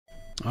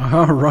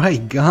All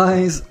right,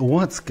 guys,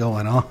 what's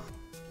going on?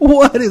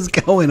 What is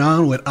going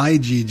on with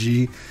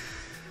IGG?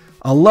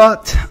 A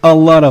lot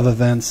of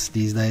events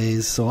these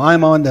days. So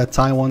I'm on the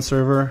Taiwan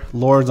server,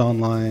 Lords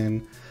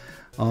Online,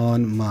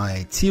 on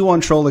my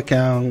T1 Troll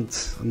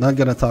account. I'm not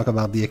gonna talk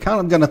about the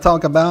account. I'm gonna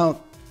talk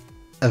about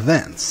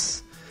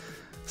events.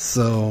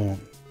 So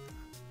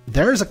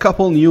there's a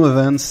couple new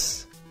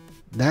events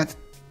that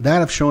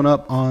have shown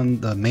up on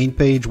the main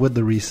page with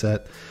the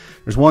reset.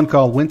 There's one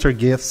called Winter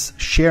Gifts.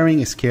 Sharing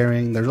is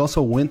caring. There's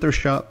also Winter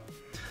Shop.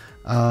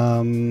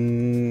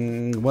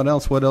 What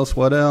else?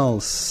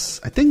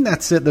 I think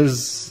that's it.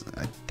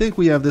 I think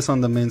we have this on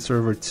the main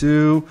server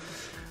too.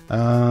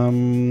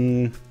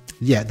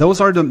 Yeah, those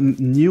are the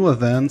new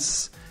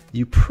events.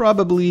 You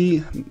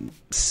probably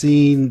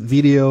seen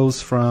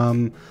videos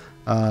from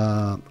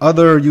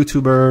other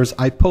YouTubers.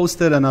 I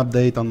posted an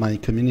update on my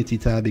community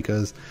tab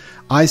because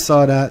I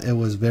saw that it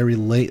was very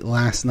late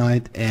last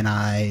night and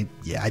I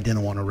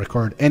didn't want to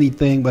record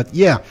anything. But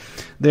yeah,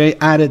 they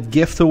added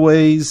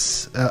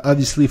giveaways,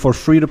 obviously for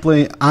free to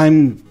play.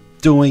 I'm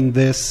doing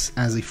this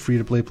as a free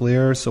to play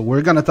player, so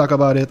we're gonna talk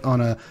about it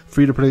on a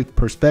free to play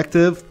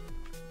perspective.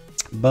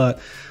 But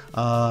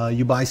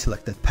you buy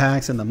selected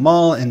packs in the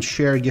mall and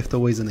share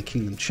giveaways in the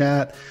Kingdom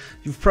chat.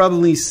 You've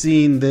probably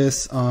seen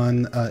this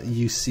on,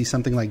 you see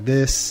something like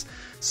this.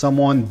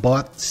 Someone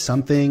bought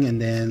something and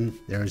then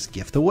there's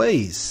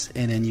giveaways.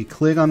 And then you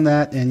click on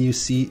that and you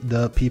see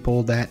the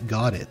people that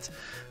got it.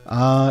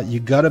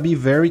 You gotta be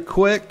very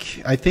quick.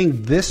 I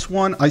think this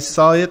one, I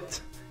saw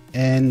it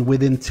and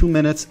within 2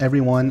 minutes,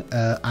 everyone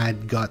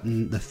had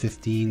gotten the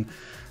 15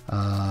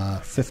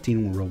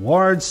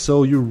 rewards.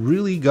 So you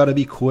really gotta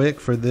be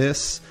quick for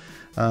this.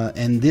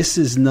 And this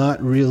is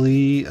not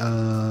really,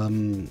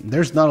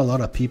 there's not a lot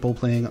of people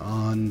playing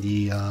on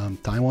the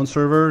Taiwan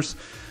servers.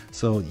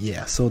 So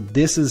yeah, so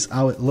this is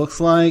how it looks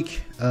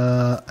like.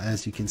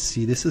 As you can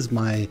see, this is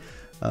my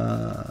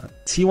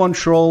T1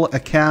 Troll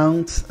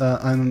account.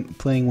 I'm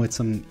playing with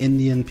some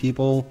Indian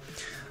people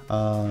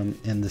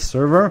in the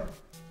server.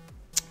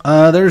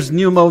 There's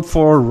new mode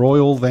for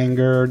Royal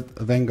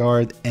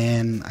Vanguard,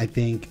 and I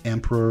think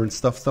Emperor and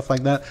stuff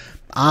like that.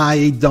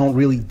 I don't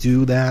really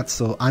do that,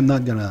 so I'm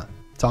not gonna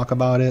talk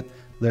about it.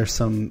 There's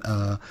some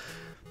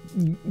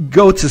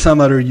go to some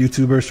other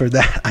YouTubers for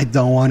that. I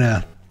don't want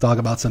to talk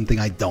about something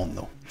I don't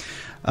know.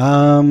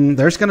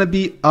 There's gonna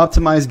be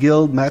optimized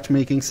guild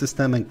matchmaking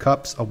system and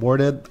cups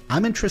awarded.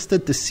 I'm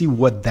interested to see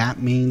what that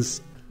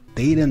means.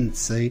 They didn't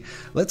say.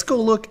 Let's go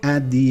look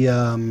at the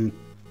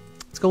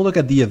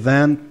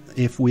event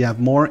if we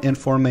have more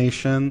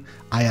information.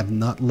 I have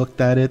not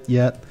looked at it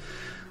yet.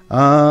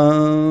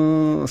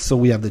 So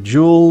we have the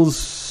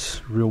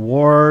jewels,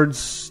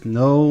 rewards.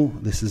 No,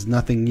 this is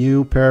nothing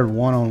new. Paired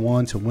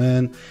one-on-one to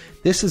win.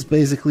 This is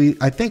basically,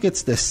 I think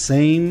it's the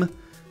same.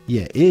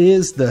 Yeah, it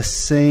is the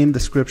same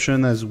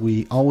description as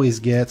we always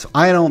get. So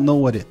I don't know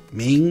what it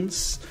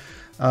means.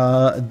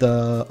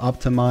 The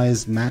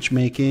optimized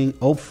matchmaking.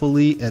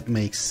 Hopefully it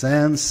makes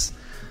sense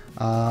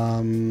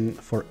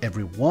for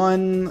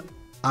everyone.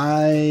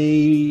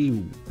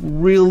 I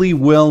really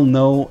will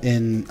know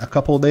in a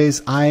couple of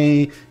days.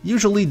 I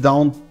usually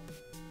don't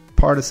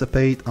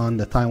participate on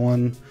the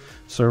Taiwan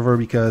server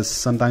because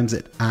sometimes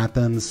it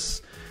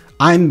happens.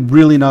 I'm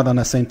really not on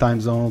the same time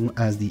zone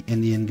as the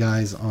Indian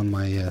guys on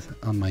my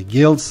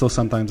guild, so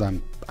sometimes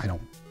I'm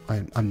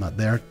not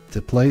there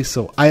to play,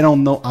 so I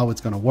don't know how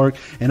it's gonna work.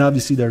 And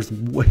obviously there's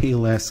way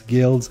less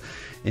guilds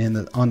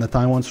on the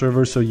Taiwan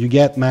server, so you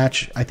get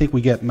match. I think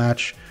we get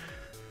match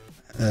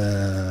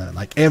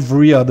like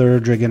every other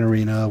Dragon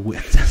Arena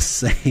with the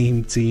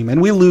same team,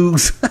 and we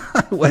lose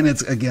when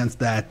it's against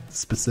that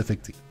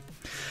specific team.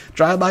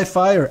 Trial by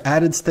fire,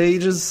 added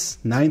stages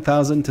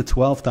 9,000 to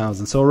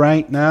 12,000. So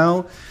right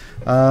now,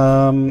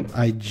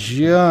 I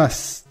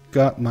just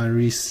got my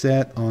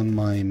reset on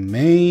my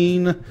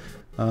main,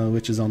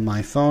 which is on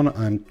my phone.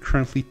 I'm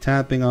currently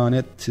tapping on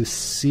it to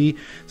see.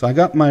 So I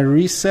got my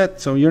reset.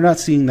 So you're not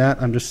seeing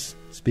that. I'm just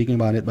speaking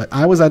about it. But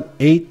I was at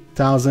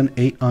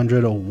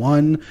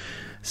 8,801.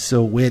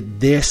 So with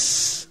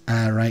this,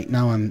 right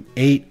now I'm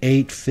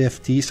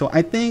 8,850. So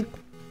I think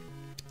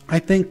I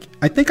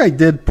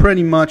did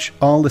pretty much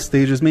all the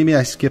stages. Maybe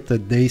I skipped a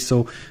day,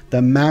 so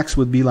the max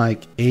would be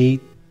like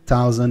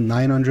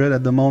 8,900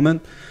 at the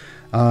moment.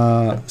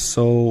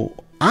 So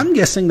I'm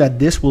guessing that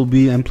this will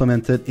be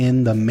implemented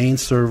in the main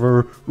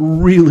server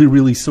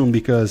really soon,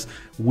 because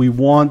we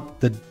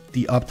want the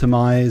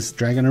optimized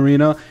Dragon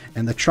Arena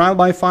and the trial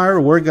by fire.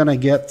 We're gonna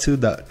get to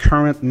the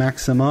current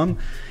maximum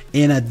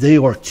in a day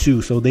or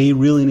two, so they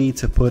really need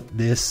to put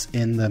this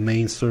in the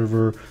main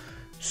server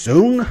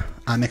soon.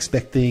 I'm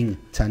expecting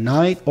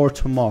tonight or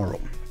tomorrow.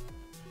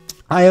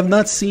 I have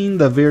not seen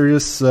the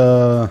various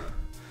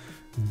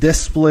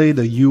display,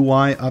 the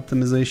UI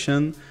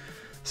optimization,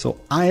 so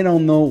I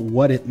don't know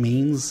what it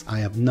means. I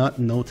have not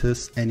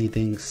noticed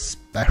anything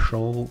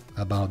special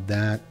about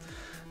that.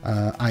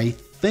 I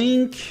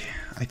think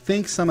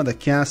some of the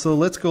castle.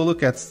 Let's go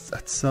look at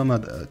some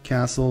of the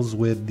castles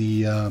with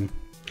the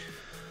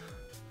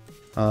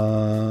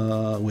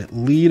With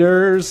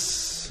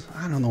leaders,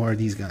 I don't know where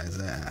these guys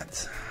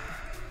at.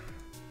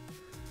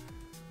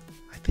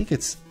 I think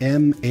it's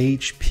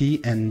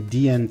MHP and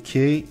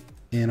DNK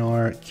in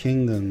our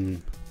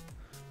kingdom.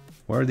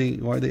 Where are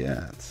they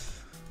at?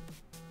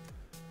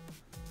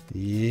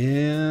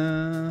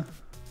 Yeah.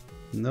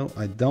 No,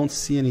 I don't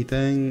see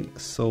anything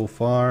so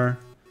far.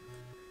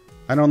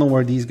 I don't know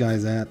where these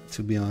guys at,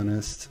 to be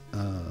honest.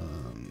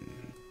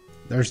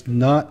 There's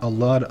not a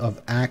lot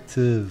of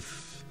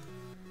active.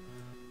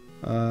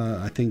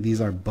 I think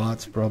these are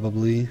bots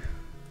probably.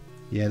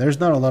 Yeah, there's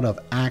not a lot of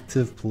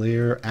active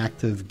player,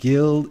 active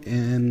guild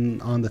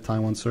on the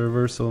Taiwan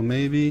server. So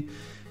maybe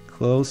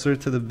closer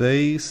to the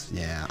base.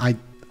 Yeah, I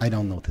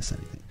don't notice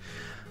anything.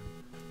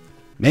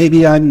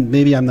 Maybe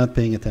I'm not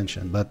paying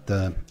attention, but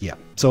yeah.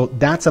 So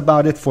that's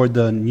about it for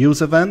the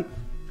news event.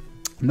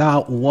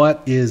 Now,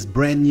 what is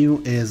brand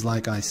new is,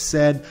 like I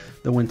said,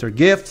 the winter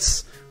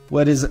gifts.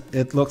 What is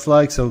it looks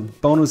like? So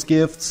bonus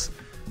gifts.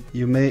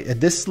 You may.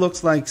 This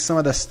looks like some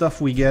of the stuff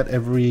we get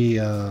every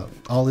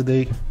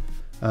holiday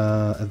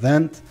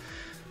event.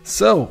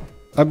 So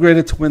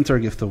upgraded to winter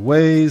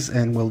Giftaways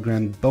and will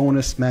grant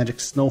bonus magic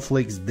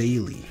snowflakes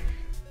daily.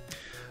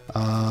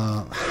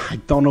 I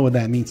don't know what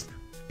that means.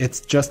 It's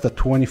just a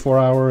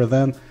 24-hour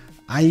event.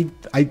 I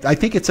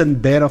think it's in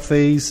beta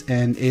phase,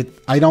 and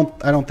I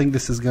don't think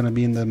this is gonna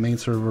be in the main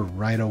server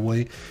right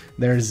away.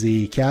 There's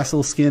the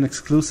castle skin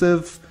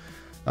exclusive.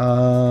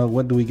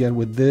 What do we get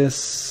with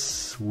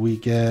this? We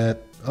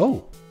get,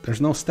 oh, there's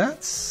no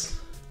stats.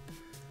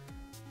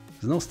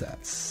 There's no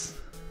stats.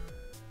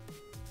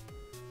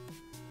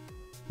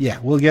 Yeah,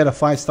 we'll get a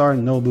 5-star,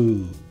 no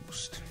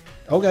boost.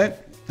 Okay.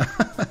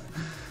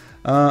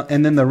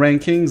 And then the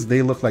rankings,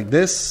 they look like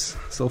this.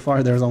 So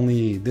far, there's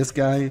only this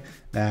guy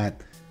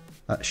that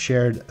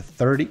shared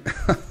 30.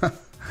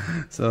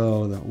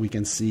 So that we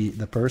can see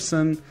the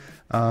person.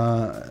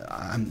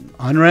 I'm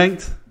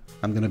unranked.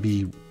 I'm going to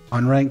be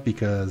unranked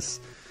because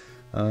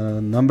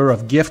number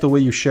of gift away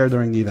you share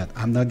during the event.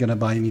 I'm not going to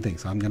buy anything,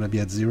 so I'm going to be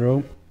at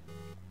 0.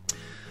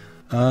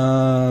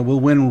 We'll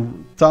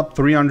win top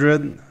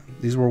 300.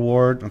 These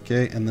reward,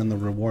 okay, and then the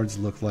rewards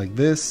look like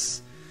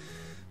this.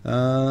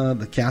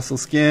 The castle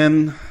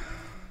skin,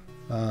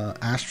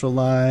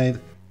 astrolite,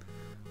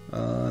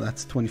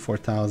 that's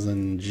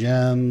 24,000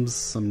 gems,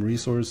 some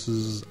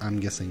resources. I'm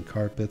guessing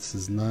carpets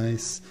is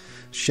nice.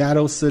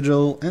 Shadow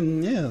sigil,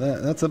 and yeah,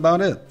 that's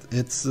about it.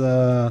 It's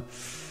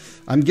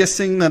I'm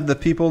guessing that the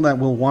people that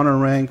will want to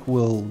rank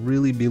will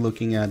really be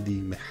looking at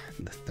the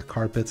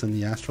carpets and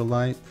the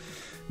astrolite.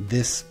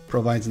 This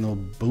provides no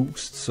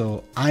boost,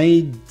 so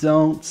I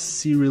don't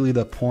see really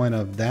the point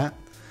of that.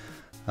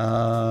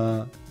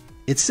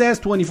 It says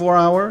 24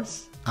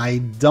 hours. I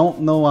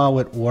don't know how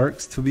it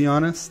works, to be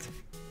honest.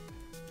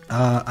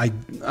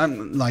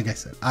 I'm like I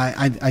said,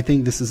 I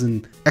think this is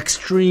an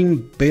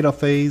extreme beta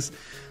phase.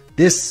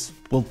 This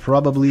will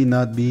probably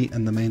not be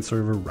in the main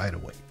server right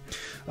away.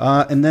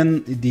 And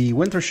then the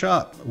winter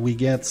shop, we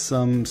get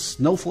some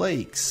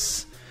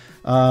snowflakes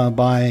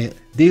by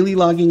daily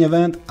logging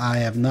event. I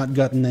have not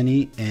gotten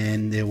any,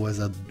 and there was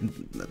a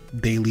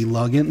daily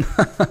login.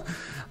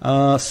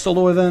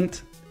 Solo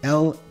event,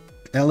 L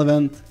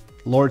event,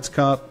 Lord's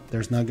Cup.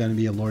 There's not going to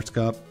be a Lord's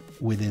Cup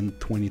within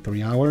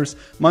 23 hours.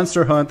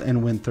 Monster Hunt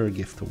and Winter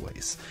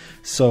Giftaways.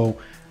 So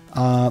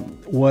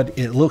what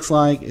it looks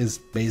like is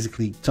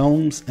basically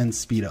tomes and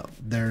speed up.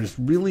 There's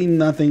really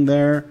nothing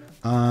there.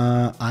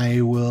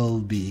 I will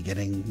be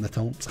getting the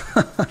tomes,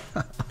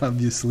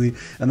 obviously,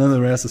 and then the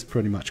rest is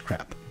pretty much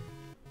crap.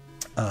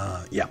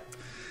 Yeah.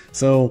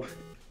 So,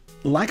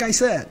 like I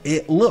said,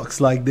 it looks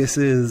like this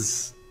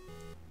is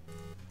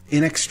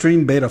in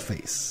extreme beta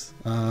phase.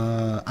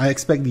 I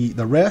expect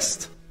the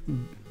rest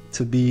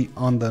to be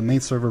on the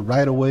main server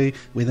right away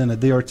within a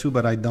day or two,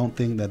 but I don't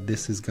think that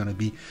this is going to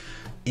be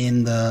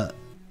in the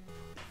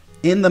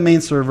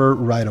main server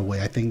right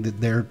away. I think that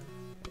they're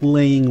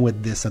playing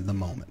with this at the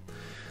moment.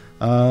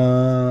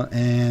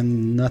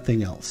 And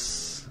nothing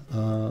else.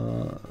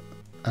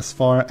 As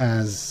far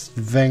as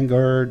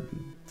Vanguard,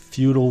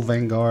 Feudal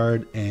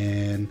Vanguard,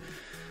 and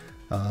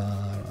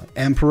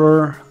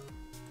Emperor,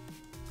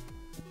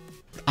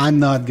 I'm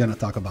not gonna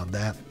talk about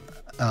that.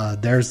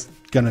 There's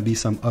gonna be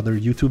some other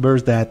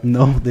YouTubers that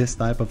know this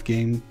type of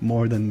game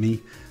more than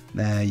me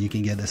that you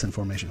can get this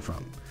information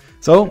from.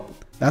 So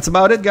that's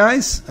about it,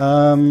 guys.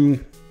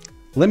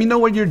 Let me know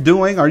what you're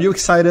doing. Are you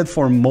excited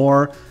for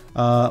more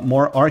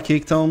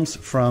archaic tomes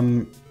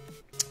from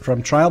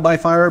Trial by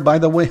Fire? By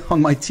the way,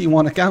 on my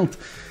T1 account,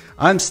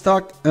 I'm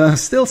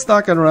still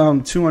stuck at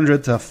around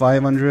 200 to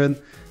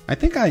 500. I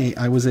think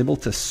I was able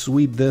to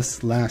sweep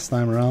this last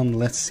time around.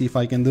 Let's see if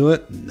I can do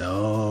it.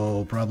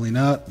 No, probably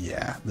not.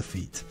 Yeah,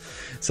 defeat.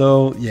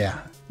 So yeah,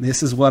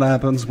 this is what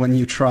happens when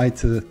you try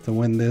to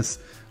win this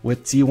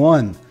with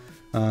T1.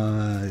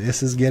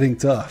 This is getting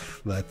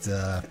tough, but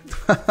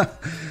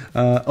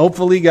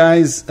hopefully,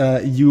 guys,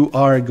 you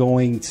are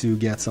going to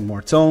get some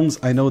more tomes.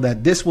 I know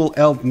that this will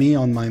help me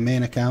on my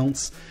main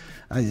accounts.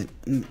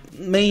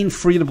 main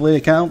free-to-play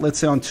account, let's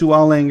say on 2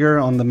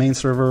 Allanger on the main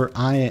server,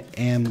 I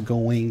am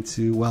going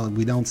to, well,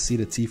 we don't see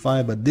the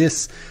T5, but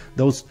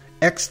those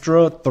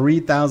extra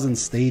 3,000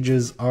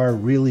 stages are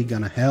really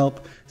gonna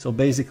help. So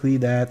basically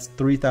that's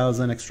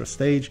 3,000 extra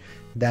stage.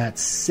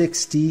 That's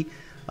 60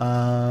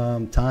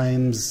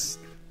 times,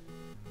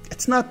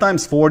 it's not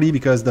times 40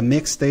 because the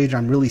mixed stage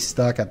I'm really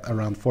stuck at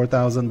around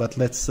 4,000, but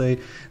let's say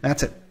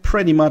that's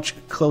pretty much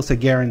close to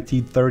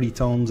guaranteed 30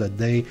 tomes a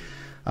day.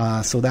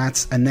 So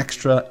that's an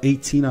extra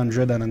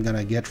 1,800 that I'm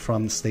gonna get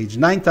from stage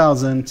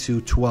 9,000 to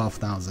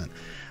 12,000.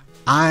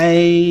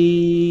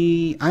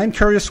 I'm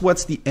curious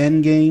what's the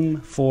end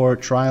game for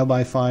Trial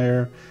by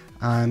Fire.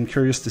 I'm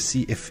curious to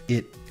see if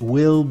it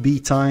will be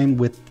timed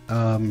with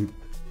a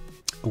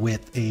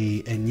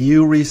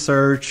new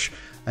research,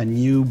 a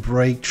new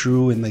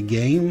breakthrough in the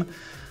game.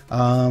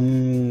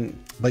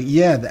 But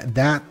yeah,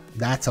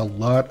 that's a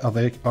lot of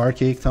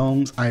archaic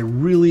tomes. I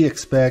really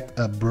expect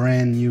a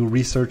brand new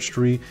research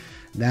tree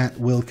that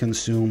will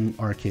consume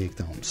archaic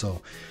tomes.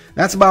 So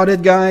that's about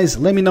it, guys.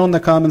 Let me know in the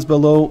comments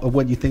below of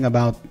what you think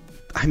about,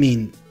 I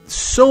mean,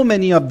 so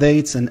many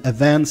updates and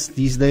events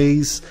these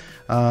days.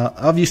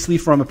 Obviously,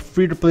 from a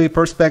free-to-play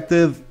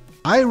perspective,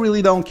 I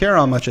really don't care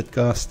how much it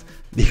costs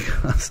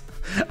because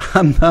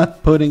I'm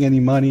not putting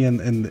any money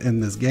in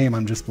this game.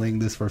 I'm just playing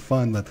this for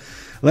fun. But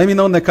let me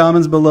know in the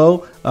comments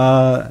below.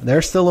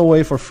 There's still a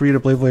way for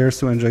free-to-play players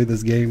to enjoy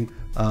this game.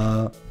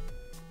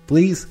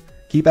 Please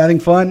keep having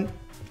fun.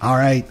 All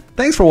right,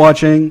 thanks for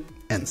watching,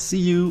 and see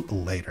you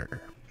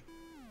later.